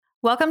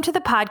Welcome to the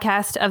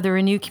podcast of the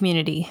Renew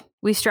community.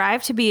 We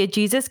strive to be a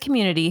Jesus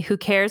community who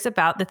cares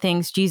about the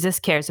things Jesus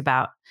cares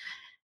about.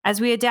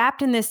 As we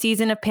adapt in this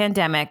season of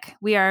pandemic,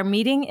 we are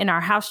meeting in our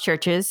house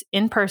churches,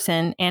 in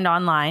person and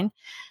online,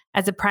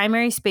 as a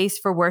primary space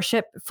for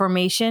worship,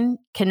 formation,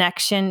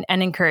 connection,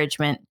 and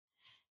encouragement.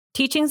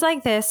 Teachings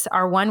like this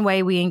are one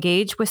way we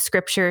engage with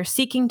Scripture,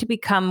 seeking to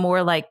become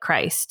more like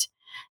Christ.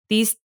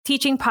 These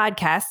teaching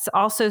podcasts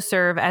also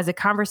serve as a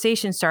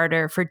conversation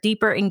starter for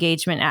deeper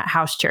engagement at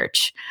house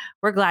church.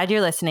 We're glad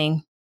you're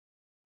listening.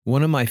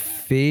 One of my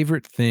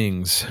favorite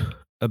things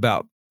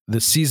about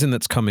the season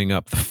that's coming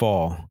up, the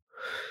fall,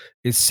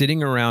 is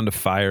sitting around a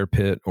fire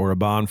pit or a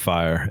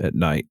bonfire at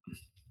night.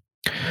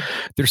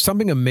 There's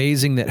something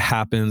amazing that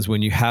happens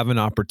when you have an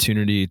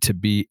opportunity to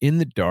be in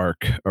the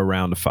dark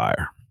around a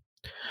fire.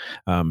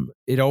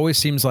 It always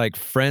seems like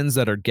friends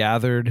that are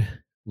gathered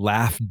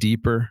laugh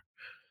deeper.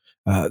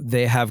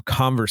 They have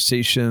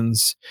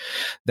conversations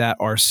that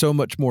are so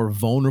much more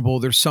vulnerable.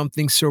 There's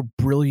something so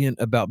brilliant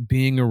about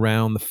being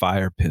around the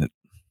fire pit.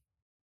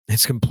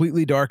 It's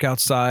completely dark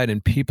outside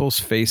and people's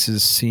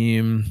faces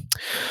seem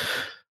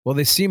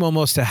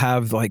almost to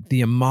have like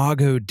the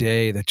imago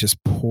Dei that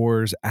just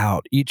pours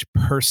out. Each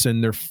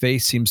person, their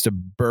face seems to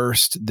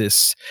burst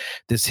this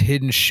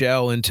hidden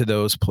shell into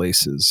those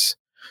places.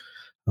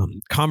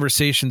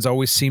 Conversations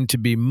always seem to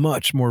be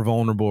much more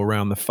vulnerable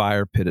around the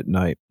fire pit at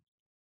night.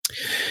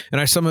 And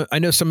I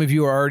know some of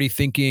you are already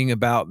thinking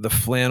about the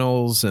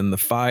flannels and the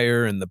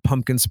fire and the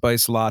pumpkin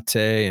spice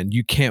latte, and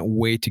you can't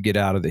wait to get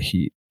out of the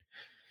heat.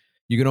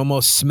 You can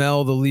almost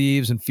smell the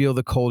leaves and feel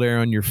the cold air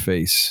on your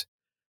face.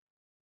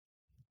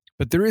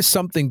 But there is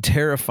something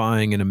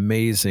terrifying and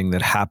amazing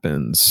that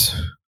happens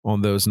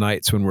on those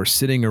nights when we're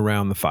sitting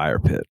around the fire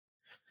pit.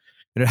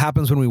 And it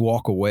happens when we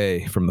walk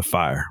away from the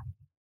fire.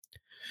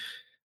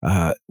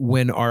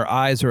 When our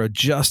eyes are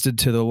adjusted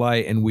to the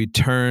light and we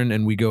turn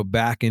and we go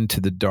back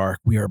into the dark,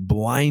 we are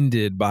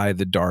blinded by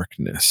the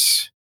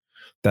darkness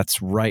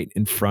that's right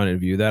in front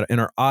of you. And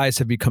our eyes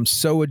have become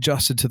so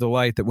adjusted to the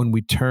light that when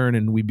we turn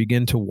and we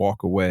begin to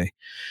walk away,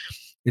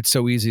 it's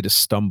so easy to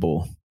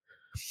stumble.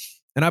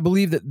 And I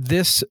believe that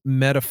this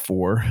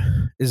metaphor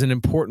is an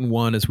important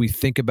one as we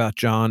think about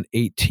John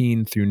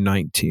 18 through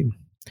 19.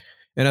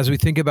 And as we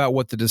think about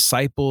what the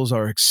disciples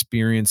are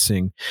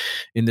experiencing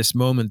in this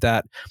moment,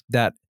 that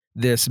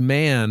this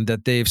man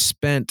that they've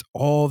spent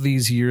all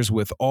these years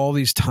with, all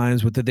these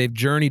times with, that they've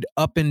journeyed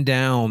up and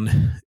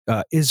down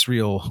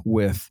Israel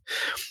with,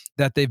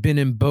 that they've been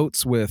in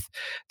boats with,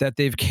 that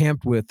they've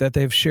camped with, that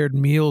they've shared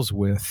meals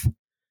with,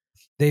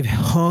 they've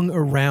hung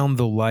around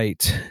the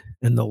light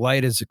and the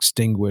light is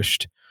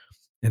extinguished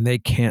and they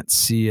can't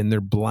see and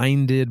they're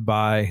blinded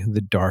by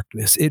the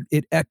darkness.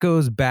 It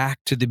echoes back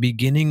to the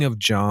beginning of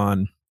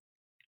John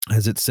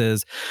as it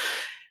says,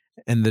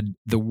 and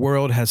the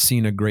world has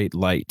seen a great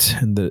light,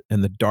 and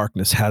the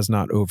darkness has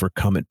not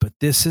overcome it. But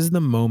this is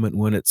the moment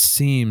when it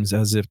seems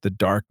as if the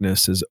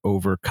darkness is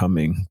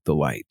overcoming the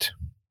light.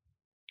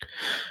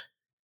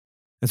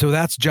 And so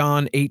that's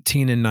John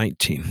 18 and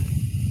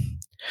 19.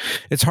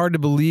 It's hard to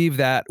believe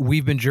that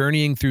we've been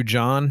journeying through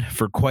John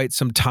for quite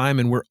some time,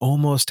 and we're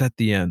almost at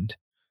the end.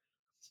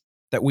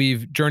 That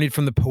we've journeyed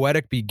from the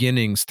poetic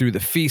beginnings through the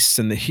feasts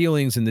and the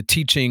healings and the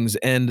teachings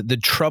and the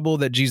trouble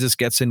that Jesus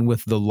gets in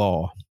with the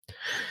law.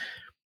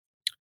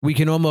 We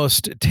can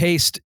almost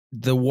taste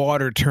the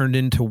water turned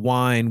into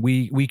wine.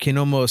 We can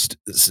almost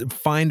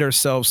find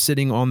ourselves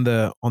sitting on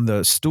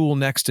the stool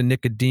next to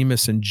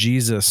Nicodemus and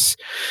Jesus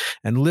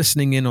and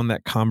listening in on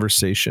that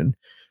conversation.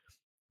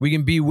 We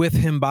can be with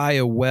him by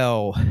a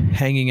well,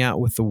 hanging out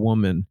with the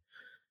woman.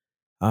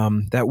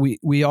 That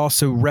we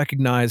also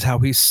recognize how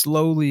he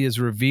slowly is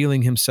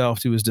revealing himself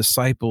to his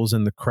disciples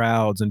in the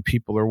crowds, and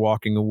people are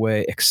walking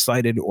away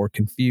excited or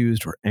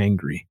confused or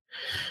angry.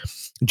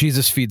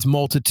 Jesus feeds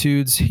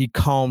multitudes. He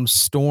calms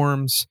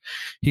storms.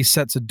 He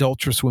sets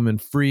adulterous women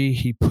free.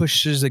 He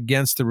pushes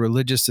against the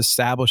religious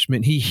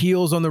establishment. He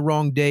heals on the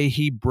wrong day.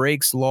 He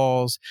breaks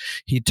laws.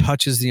 He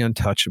touches the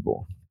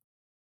untouchable.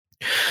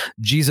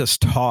 Jesus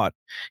taught,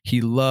 he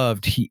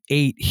loved, he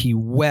ate, he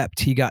wept,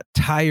 he got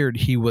tired,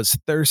 he was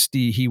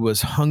thirsty, he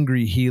was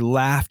hungry, he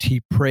laughed, he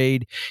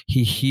prayed,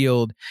 he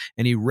healed,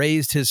 and he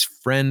raised his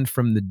friend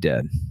from the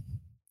dead.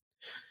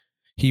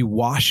 He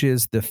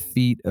washes the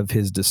feet of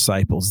his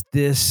disciples.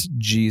 This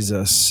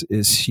Jesus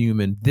is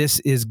human. This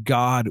is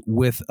God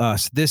with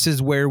us. This is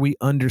where we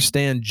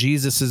understand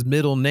Jesus'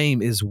 middle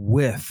name is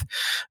with,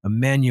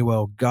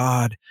 Emmanuel,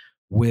 God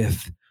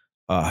with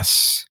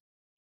us.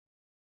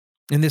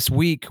 In this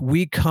week,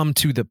 we come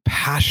to the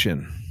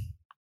passion,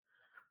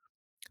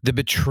 the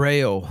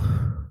betrayal,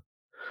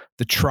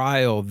 the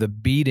trial, the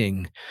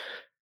beating,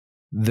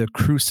 the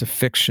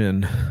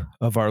crucifixion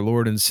of our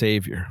Lord and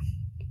Savior.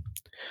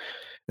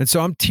 And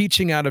so I'm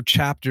teaching out of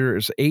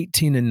chapters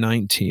 18 and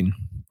 19.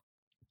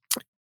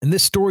 And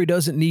this story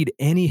doesn't need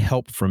any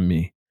help from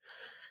me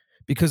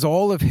because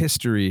all of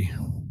history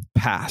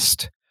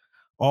past,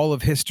 all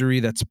of history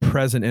that's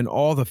present, and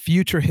all the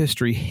future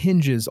history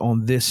hinges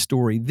on this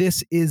story.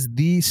 This is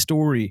the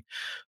story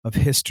of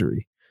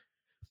history.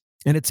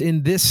 And it's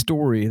in this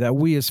story that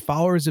we as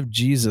followers of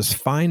Jesus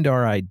find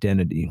our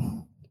identity.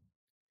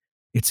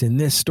 It's in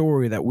this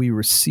story that we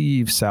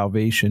receive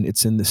salvation.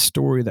 It's in this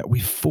story that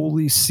we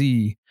fully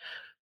see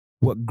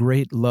what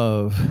great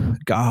love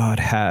God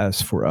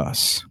has for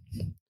us.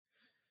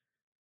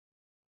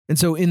 And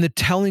so in the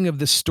telling of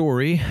this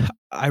story,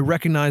 I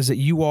recognize that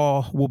you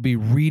all will be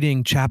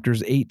reading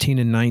chapters 18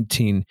 and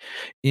 19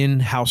 in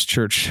House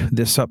Church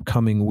this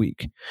upcoming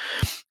week.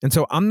 And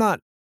so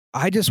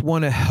I just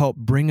want to help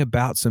bring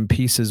about some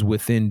pieces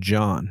within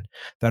John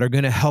that are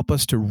going to help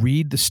us to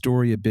read the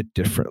story a bit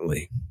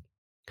differently.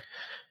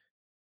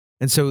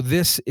 And so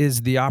this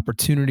is the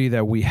opportunity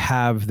that we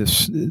have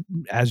this,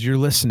 as you're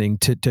listening,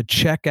 to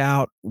check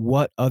out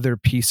what other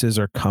pieces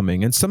are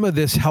coming. And some of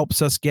this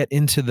helps us get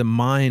into the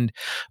mind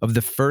of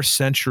the first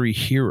century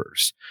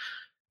hearers,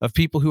 of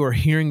people who are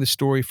hearing the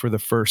story for the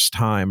first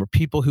time, or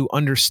people who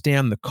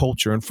understand the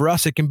culture. And for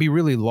us, it can be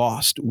really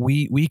lost.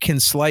 We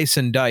can slice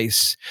and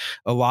dice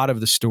a lot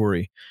of the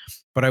story.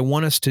 But I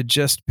want us to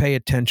just pay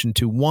attention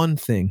to one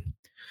thing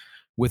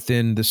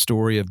within the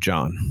story of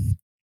John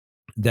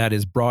that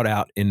is brought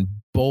out in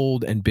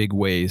bold and big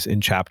ways in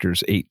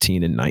chapters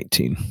 18 and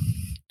 19.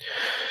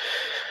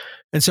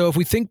 And so if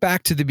we think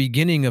back to the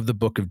beginning of the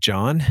book of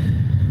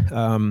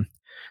John,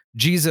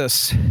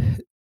 Jesus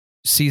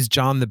sees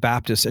John the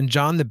Baptist, and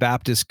John the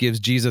Baptist gives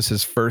Jesus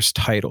his first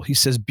title. He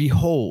says,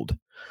 "Behold,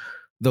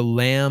 the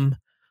Lamb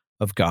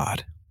of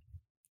God."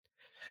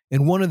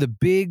 And one of the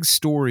big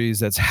stories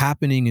that's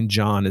happening in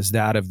John is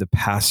that of the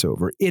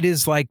Passover. It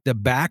is like the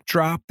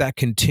backdrop that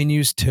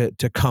continues to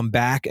come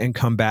back and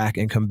come back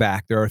and come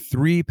back. There are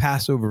 3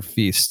 Passover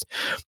feasts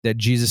that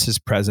Jesus is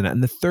present at,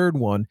 and the third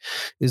one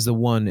is the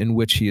one in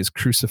which he is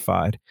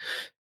crucified.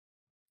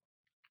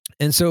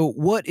 And so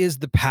what is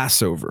the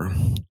Passover?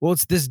 Well,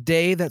 it's this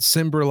day that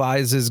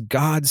symbolizes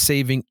God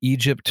saving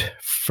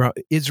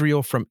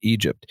Israel from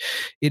Egypt.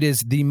 It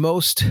is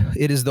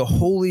the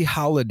holy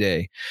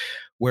holiday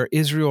where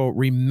Israel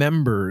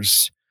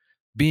remembers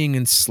being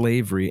in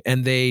slavery,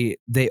 and they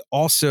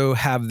also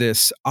have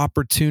this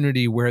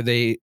opportunity where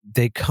they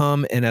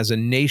come, and as a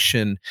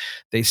nation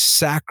they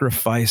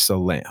sacrifice a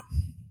lamb.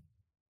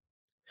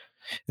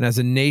 And as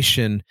a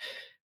nation,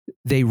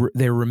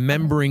 they're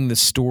remembering the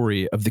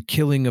story of the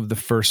killing of the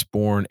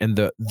firstborn and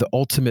the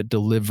ultimate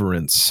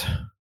deliverance.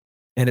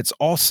 And it's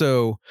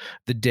also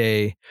the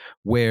day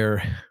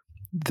where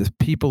the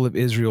people of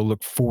Israel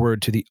look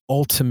forward to the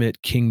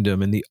ultimate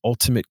kingdom and the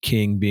ultimate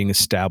king being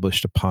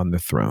established upon the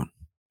throne.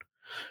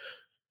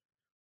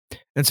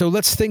 And so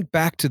let's think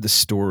back to the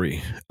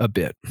story a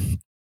bit.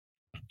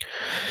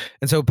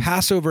 And so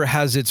Passover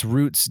has its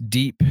roots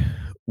deep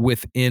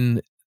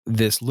within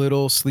this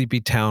little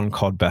sleepy town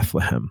called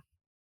Bethlehem.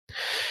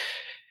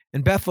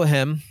 And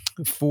Bethlehem,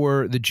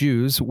 for the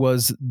Jews,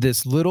 was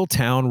this little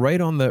town right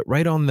on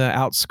the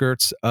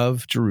outskirts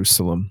of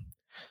Jerusalem.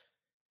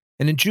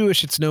 And in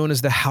Jewish, it's known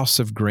as the house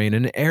of grain.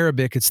 And in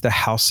Arabic, it's the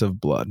house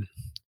of blood.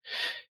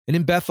 And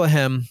in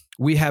Bethlehem,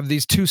 we have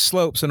these 2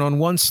 slopes. And on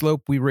one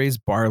slope, we raise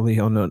barley.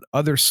 On the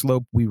other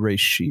slope, we raise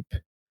sheep.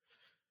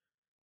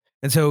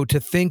 And so to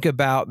think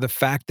about the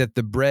fact that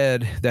the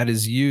bread that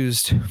is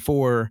used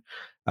for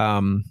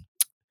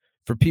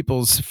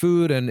people's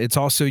food, and it's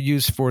also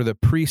used for the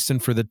priests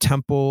and for the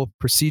temple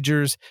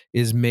procedures,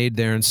 is made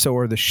there, and so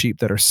are the sheep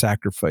that are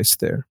sacrificed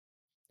there.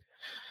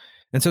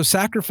 And so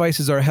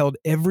sacrifices are held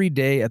every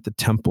day at the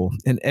temple,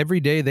 and every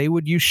day they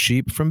would use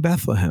sheep from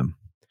Bethlehem.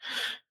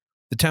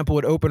 The temple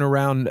would open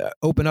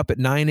up at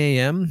 9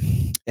 a.m.,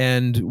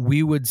 and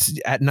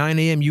at 9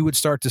 a.m., you would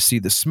start to see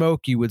the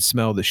smoke, you would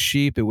smell the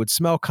sheep, it would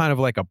smell kind of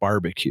like a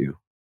barbecue.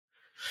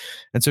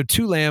 And so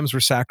 2 lambs were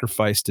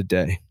sacrificed a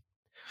day.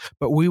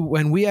 But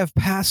when we have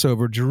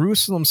Passover,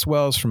 Jerusalem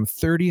swells from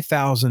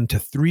 30,000 to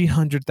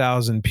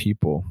 300,000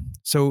 people.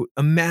 So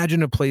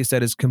imagine a place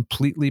that is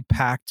completely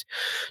packed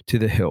to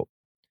the hilt.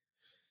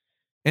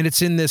 And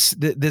it's in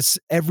this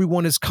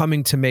everyone is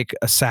coming to make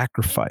a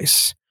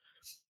sacrifice.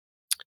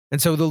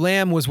 And so the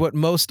lamb was what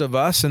most of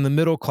us in the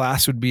middle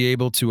class would be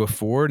able to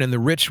afford, and the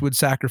rich would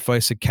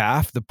sacrifice a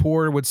calf. The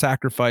poor would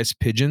sacrifice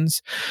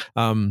pigeons,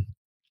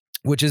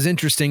 which is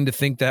interesting to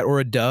think that, or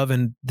a dove,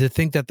 and to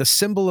think that the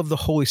symbol of the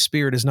Holy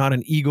Spirit is not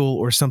an eagle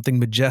or something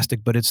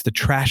majestic, but it's the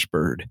trash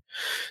bird.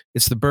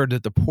 It's the bird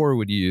that the poor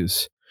would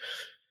use.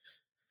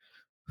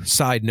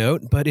 Side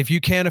note, but if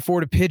you can't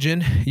afford a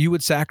pigeon, you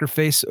would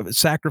sacrifice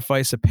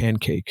a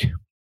pancake.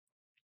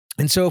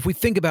 And so if we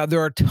think about it,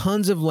 there are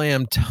tons of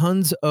lamb,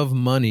 tons of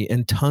money,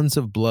 and tons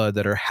of blood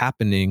that are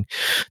happening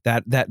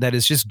that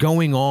is just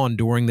going on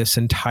during this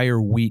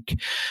entire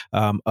week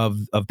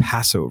of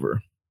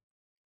Passover.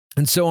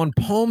 And so on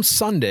Palm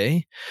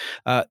Sunday,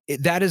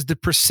 that is the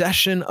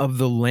procession of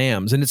the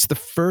lambs. And it's the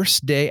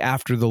first day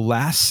after the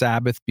last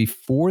Sabbath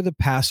before the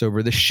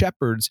Passover. The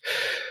shepherds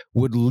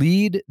would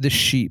lead the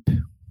sheep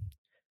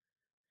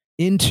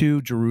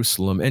into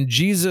Jerusalem. And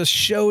Jesus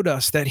showed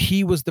us that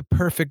he was the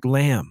perfect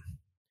lamb.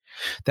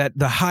 that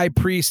the high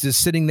priest is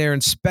sitting there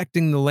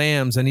inspecting the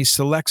lambs, and he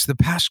selects the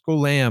Paschal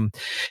lamb.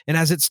 And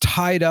as it's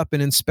tied up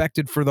and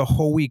inspected for the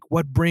whole week,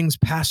 what brings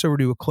Passover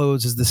to a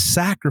close is the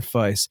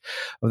sacrifice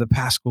of the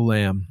Paschal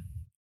lamb.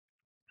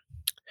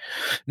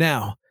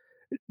 Now,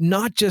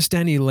 not just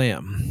any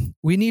lamb.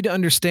 We need to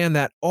understand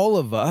that all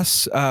of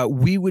us,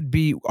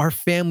 our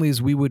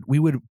families, we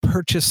would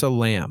purchase a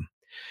lamb.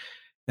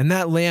 And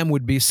that lamb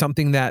would be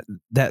something that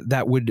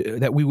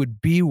we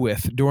would be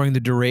with during the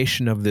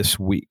duration of this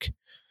week.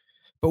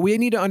 But we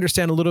need to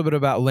understand a little bit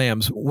about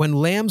lambs. When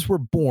lambs were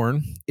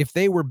born, if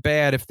they were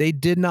bad, if they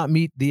did not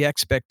meet the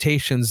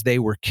expectations, they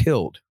were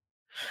killed.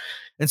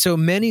 And so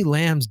many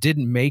lambs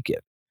didn't make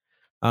it.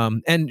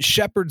 And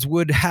shepherds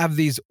would have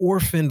these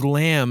orphaned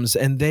lambs,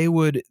 and they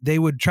would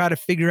try to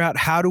figure out,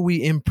 how do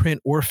we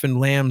imprint orphaned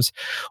lambs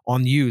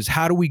on ewes?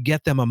 How do we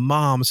get them a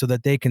mom so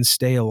that they can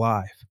stay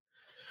alive?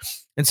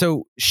 And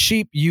so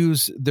sheep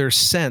use their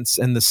sense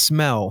and the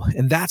smell,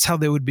 and that's how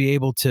they would be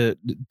able to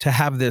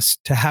have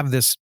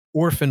this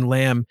orphan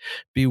lamb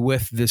be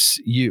with this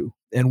ewe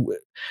and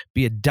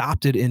be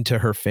adopted into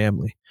her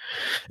family.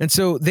 And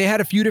so they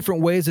had a few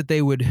different ways that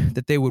they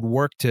would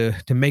work to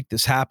make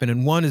this happen.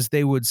 And one is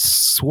they would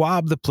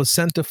swab the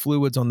placenta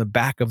fluids on the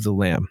back of the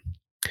lamb.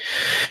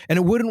 And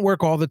it wouldn't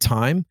work all the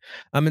time.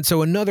 And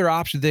so another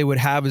option they would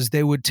have is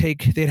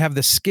they'd have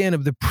the skin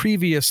of the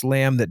previous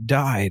lamb that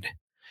died,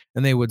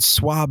 and they would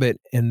swab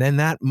it, and then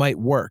that might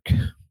work.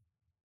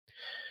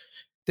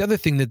 The other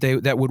thing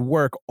that would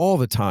work all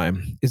the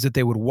time is that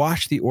they would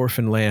wash the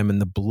orphan lamb in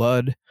the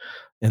blood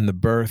and the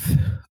birth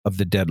of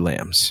the dead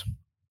lambs.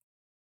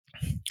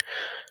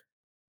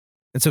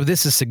 And so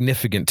this is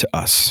significant to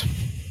us.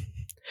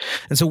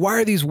 And so why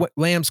are these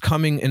lambs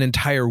coming an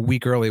entire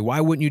week early?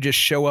 Why wouldn't you just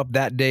show up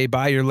that day,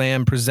 buy your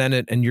lamb, present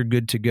it, and you're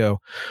good to go?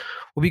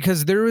 Well,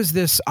 because there is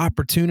this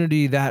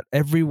opportunity that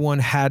everyone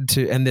had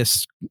to, and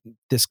this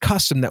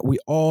custom that we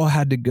all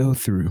had to go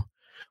through,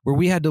 where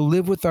we had to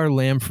live with our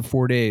lamb for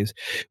 4 days.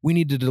 We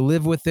needed to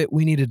live with it.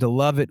 We needed to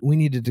love it. We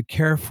needed to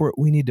care for it.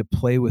 We need to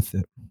play with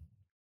it.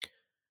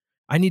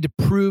 I need to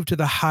prove to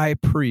the high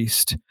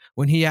priest,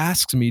 when he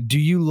asks me, do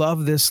you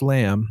love this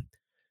lamb,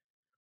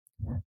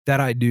 that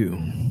I do.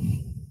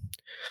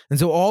 And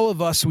so all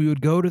of us, we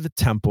would go to the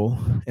temple,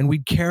 and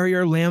we'd carry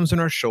our lambs on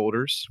our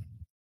shoulders.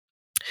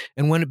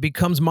 And when it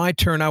becomes my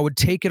turn, I would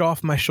take it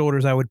off my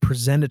shoulders. I would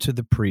present it to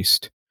the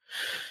priest.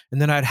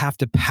 And then I'd have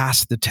to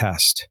pass the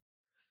test.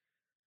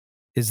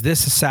 Is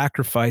this a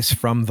sacrifice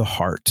from the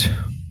heart?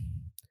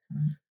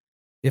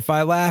 If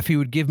I laugh, he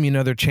would give me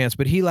another chance.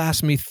 But he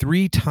asked me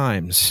 3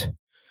 times,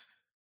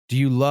 do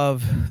you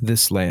love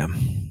this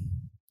lamb?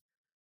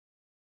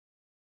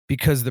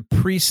 Because the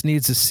priest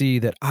needs to see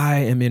that I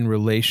am in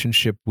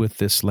relationship with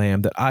this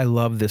lamb, that I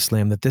love this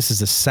lamb, that this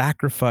is a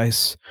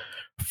sacrifice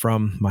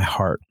from my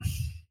heart.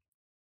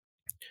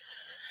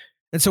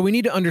 And so we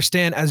need to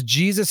understand, as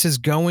Jesus is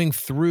going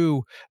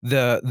through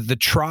the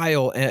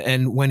trial,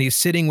 and when he's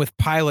sitting with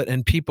Pilate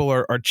and people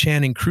are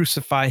chanting,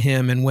 crucify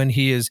him, and when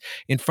he is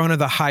in front of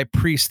the high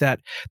priest, that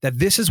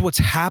this is what's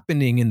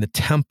happening in the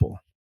temple.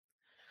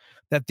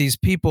 That the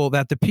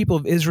people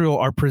of Israel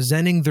are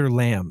presenting their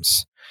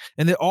lambs.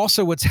 And that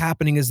also what's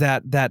happening is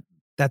that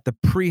the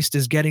priest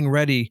is getting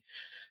ready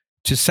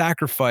to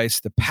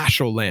sacrifice the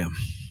Paschal lamb,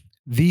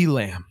 the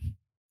lamb.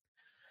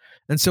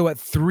 And so at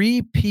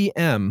 3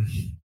 p.m.,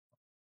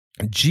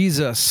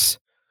 Jesus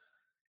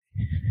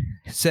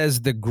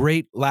says the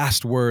great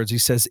last words. He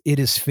says, it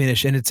is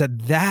finished. And it's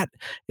at that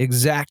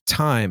exact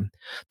time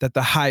that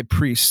the high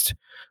priest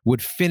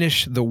would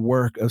finish the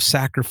work of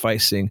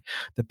sacrificing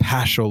the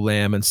Paschal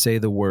lamb and say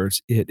the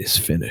words, it is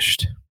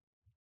finished.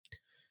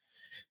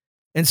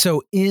 And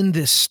so in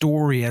this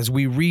story, as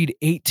we read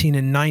 18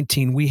 and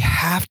 19, we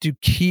have to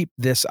keep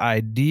this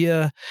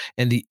idea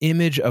and the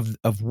image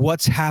of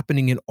what's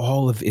happening in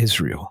all of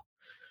Israel.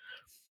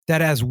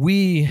 That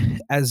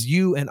as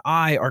you and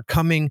I are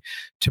coming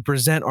to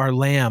present our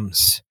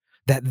lambs,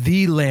 that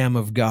the Lamb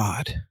of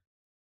God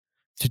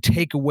to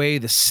take away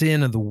the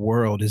sin of the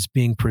world is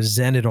being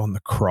presented on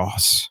the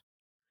cross.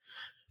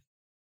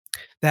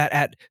 That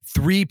at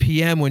 3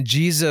 p.m. when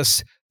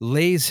Jesus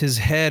lays his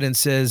head and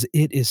says,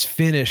 it is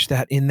finished,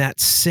 that in that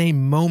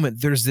same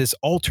moment, there's this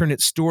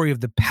alternate story of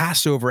the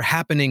Passover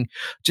happening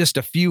just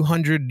a few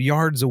hundred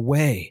yards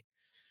away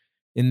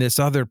in this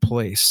other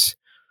place.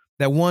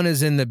 That one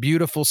is in the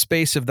beautiful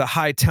space of the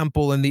high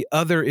temple, and the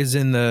other is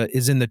in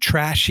the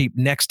trash heap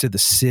next to the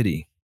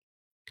city.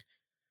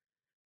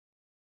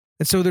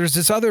 And so there's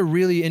this other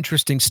really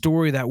interesting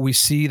story that we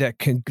see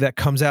that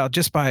comes out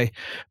just by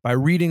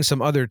reading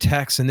some other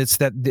texts, and it's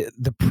that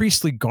the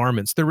priestly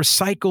garments, they're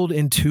recycled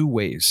in 2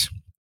 ways.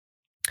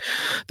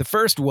 The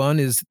first one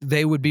is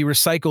they would be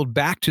recycled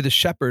back to the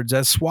shepherds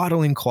as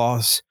swaddling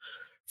cloths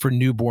for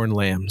newborn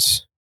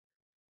lambs.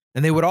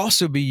 And they would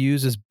also be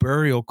used as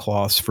burial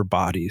cloths for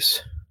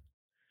bodies.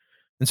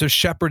 And so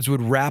shepherds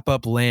would wrap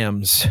up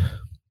lambs,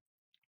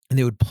 and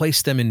they would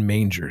place them in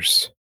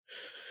mangers.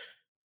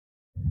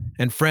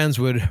 And friends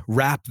would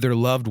wrap their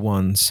loved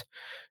ones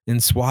in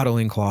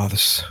swaddling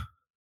cloths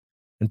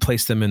and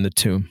place them in the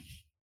tomb.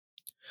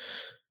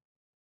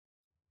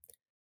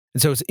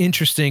 And so it's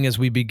interesting as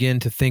we begin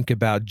to think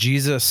about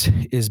Jesus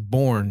is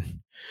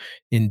born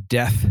in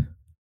death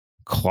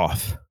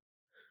cloth.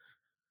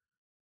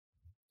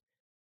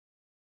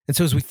 And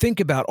so as we think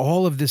about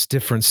all of this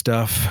different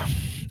stuff,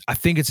 I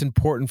think it's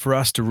important for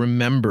us to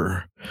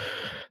remember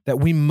that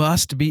we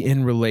must be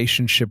in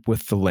relationship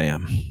with the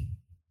Lamb.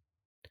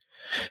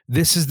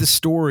 This is the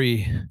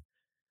story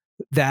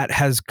that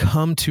has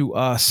come to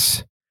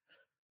us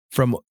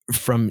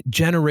from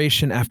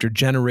generation after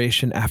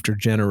generation after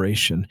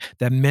generation,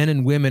 that men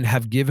and women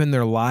have given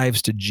their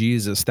lives to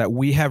Jesus, that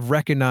we have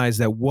recognized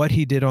that what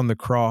he did on the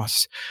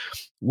cross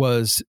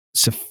was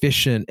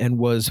sufficient and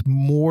was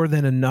more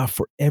than enough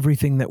for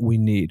everything that we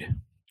need.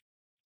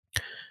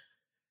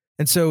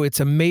 And so it's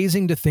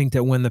amazing to think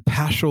that when the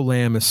Paschal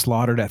Lamb is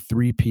slaughtered at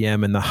 3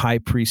 p.m. and the high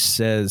priest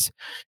says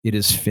it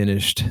is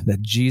finished,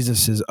 that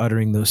Jesus is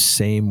uttering those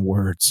same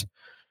words.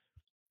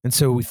 And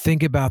so we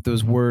think about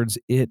those words,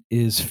 it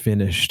is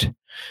finished.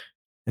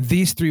 And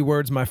these 3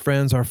 words, my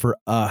friends, are for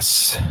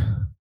us.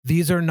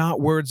 These are not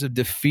words of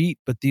defeat,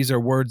 but these are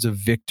words of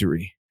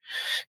victory.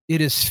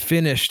 It is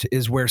finished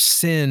is where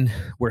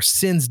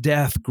sin's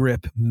death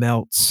grip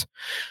melts.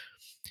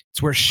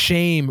 It's where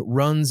shame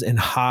runs and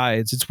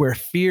hides. It's where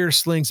fear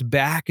slinks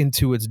back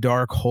into its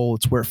dark hole.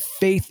 It's where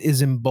faith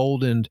is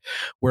emboldened,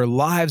 where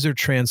lives are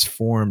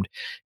transformed.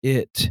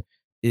 It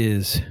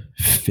is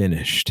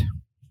finished.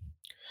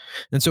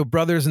 And so,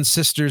 brothers and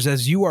sisters,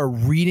 as you are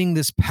reading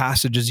this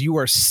passage, as you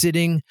are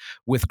sitting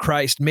with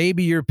Christ,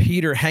 maybe you're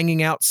Peter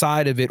hanging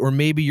outside of it, or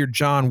maybe you're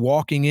John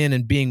walking in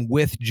and being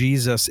with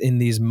Jesus in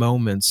these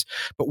moments.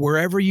 But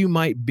wherever you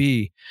might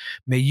be,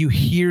 may you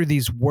hear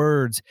these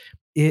words,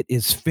 it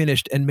is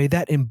finished, and may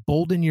that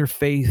embolden your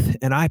faith.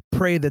 And I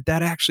pray that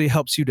that actually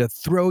helps you to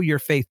throw your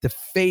faith, the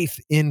faith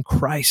in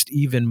Christ,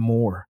 even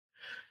more.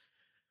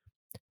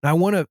 And I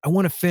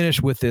want to finish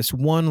with this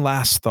one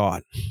last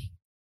thought.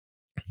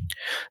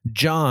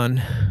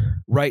 John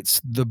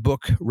writes the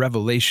book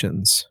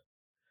Revelations,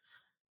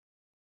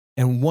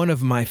 and one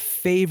of my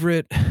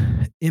favorite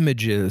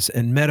images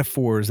and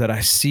metaphors that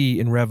I see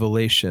in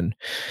Revelation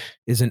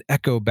is an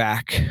echo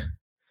back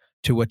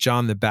to what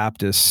John the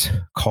Baptist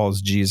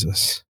calls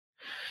Jesus.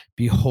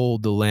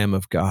 Behold the Lamb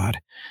of God.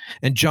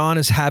 And John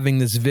is having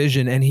this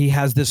vision, and he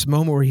has this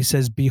moment where he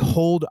says,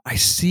 behold, I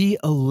see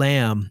a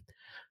lamb,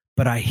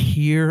 but I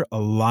hear a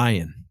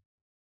lion.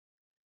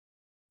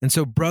 And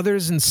so,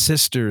 brothers and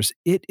sisters,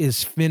 it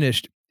is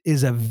finished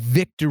is a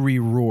victory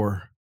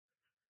roar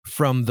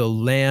from the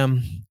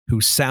Lamb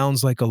who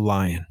sounds like a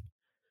lion.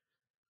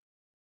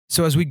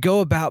 So as we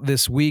go about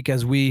this week,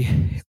 as we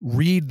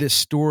read this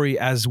story,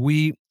 as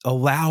we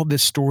allow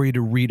this story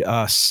to read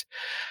us,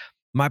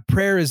 my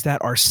prayer is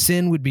that our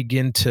sin would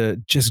begin to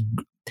just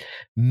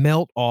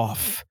melt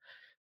off.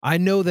 I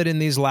know that in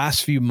these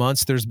last few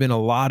months, there's been a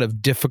lot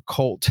of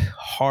difficult,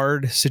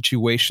 hard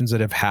situations that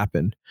have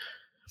happened.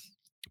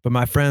 But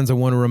my friends, I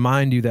want to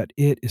remind you that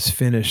it is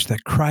finished,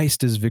 that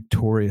Christ is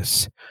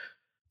victorious,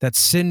 that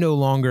sin no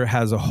longer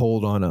has a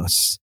hold on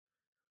us,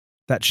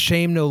 that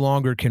shame no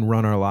longer can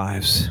run our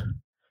lives,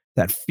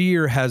 that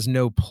fear has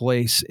no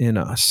place in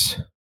us.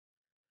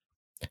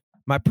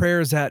 My prayer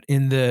is that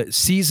in the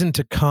season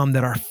to come,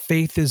 that our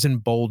faith is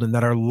emboldened,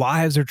 that our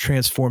lives are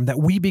transformed,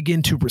 that we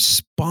begin to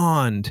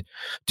respond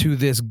to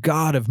this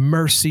God of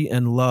mercy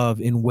and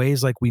love in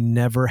ways like we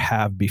never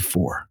have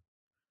before.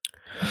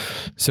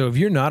 So if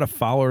you're not a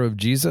follower of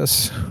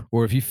Jesus,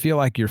 or if you feel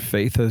like your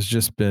faith has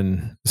just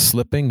been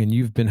slipping and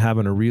you've been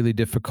having a really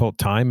difficult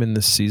time in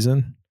this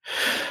season,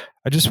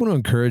 I just want to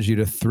encourage you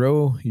to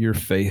throw your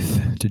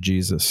faith to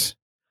Jesus,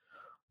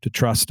 to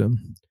trust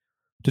him,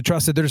 to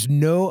trust that there's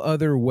no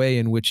other way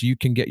in which you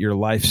can get your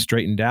life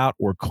straightened out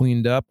or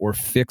cleaned up or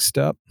fixed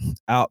up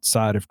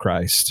outside of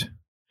Christ.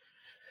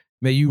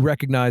 May you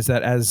recognize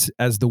that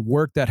as the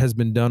work that has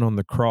been done on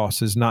the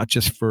cross is not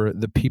just for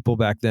the people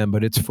back then,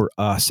 but it's for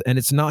us. And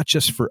it's not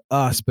just for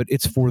us, but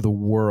it's for the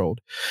world.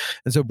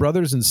 And so,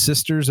 brothers and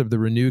sisters of the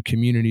Renew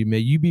community, may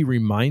you be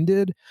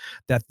reminded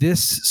that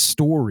this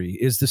story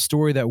is the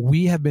story that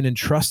we have been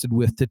entrusted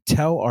with to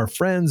tell our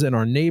friends and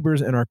our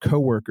neighbors and our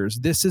coworkers.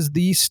 This is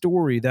the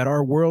story that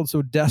our world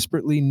so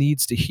desperately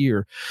needs to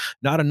hear.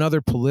 Not another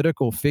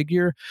political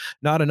figure,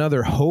 not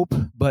another hope,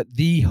 but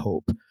the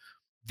hope.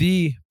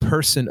 The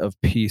person of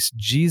peace,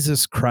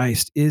 Jesus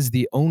Christ, is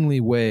the only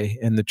way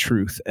and the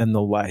truth and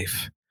the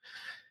life.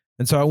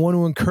 And so I want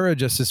to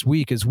encourage us this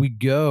week as we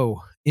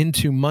go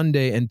into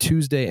Monday and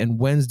Tuesday and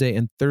Wednesday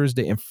and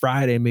Thursday and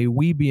Friday, may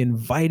we be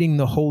inviting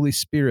the Holy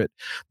Spirit,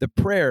 the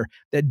prayer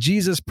that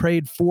Jesus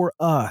prayed for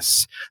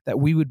us, that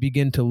we would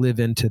begin to live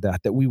into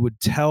that we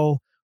would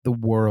tell the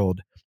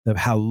world of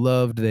how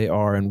loved they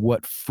are and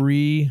what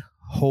free,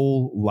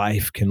 whole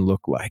life can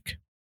look like.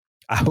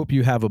 I hope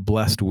you have a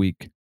blessed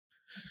week.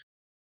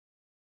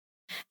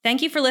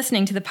 Thank you for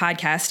listening to the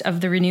podcast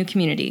of the Renew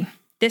community.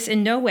 This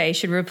in no way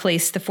should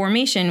replace the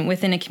formation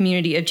within a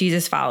community of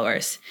Jesus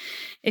followers.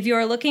 If you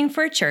are looking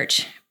for a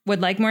church,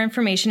 would like more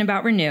information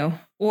about Renew,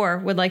 or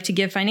would like to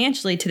give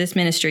financially to this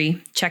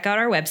ministry, check out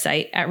our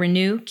website at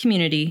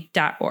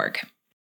renewcommunity.org.